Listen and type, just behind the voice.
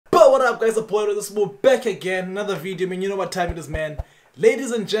what up guys, the boy with the smoke back again, another video, man. You know what time it is, man.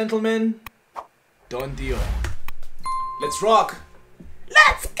 Ladies and gentlemen, Don Dior. Let's rock.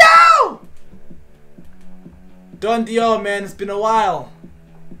 Let's go! Don Dior, man, it's been a while.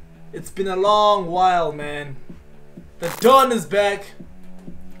 It's been a long while, man. The Don is back.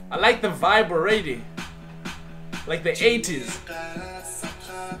 I like the vibe already. Like the 80s.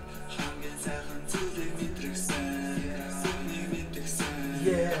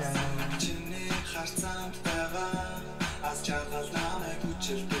 Yeah.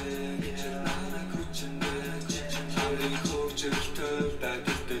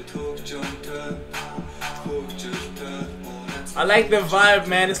 I like the vibe,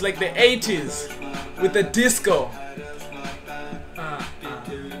 man. It's like the 80s with the disco.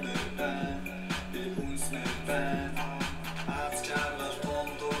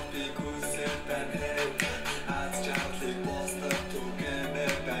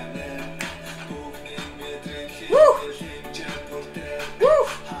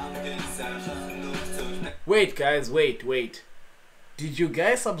 Wait guys, wait. Did you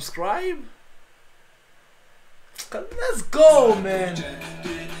guys subscribe? Let's go, man.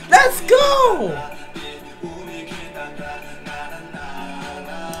 Let's go!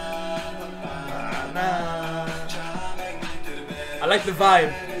 I like the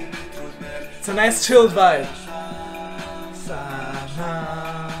vibe. It's a nice chilled vibe.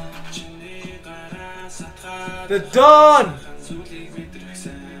 The Dawn!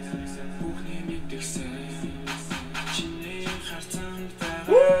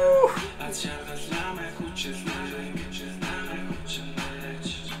 Woo!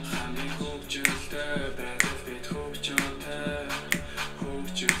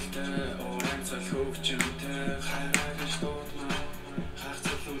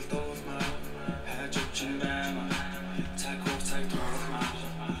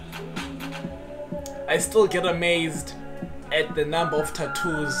 I still get amazed at the number of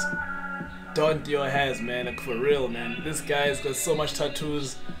tattoos Don Dior has, man. Like, for real, man. This guy's got so much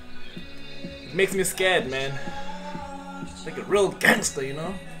tattoos. It makes me scared, man. Like a real gangster, you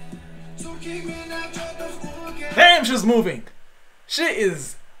know? Damn, she's moving. She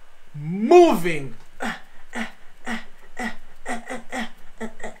is moving.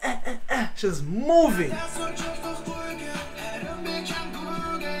 She's moving.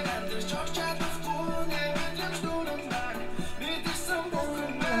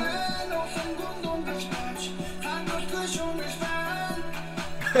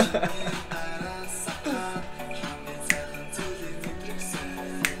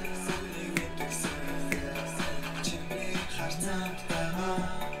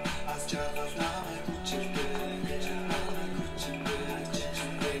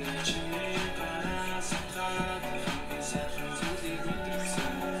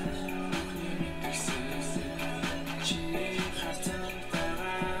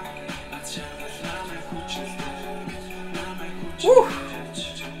 Woo!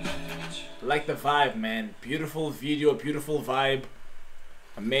 Like the vibe, man. Beautiful video, beautiful vibe.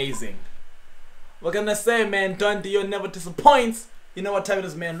 Amazing. What can I say, man? Don Dior never disappoints. You know what time it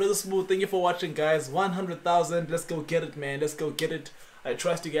is, man. Really smooth. Thank you for watching, guys. 100,000. Let's go get it, man. Let's go get it. I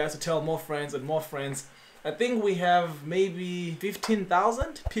trust you guys to tell more friends and more friends. I think we have maybe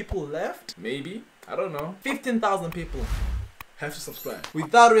 15,000 people left. Maybe. I don't know. 15,000 people have to subscribe.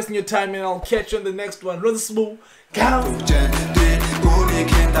 Without wasting your time, man, I'll catch you on the next one. Really smooth. Go!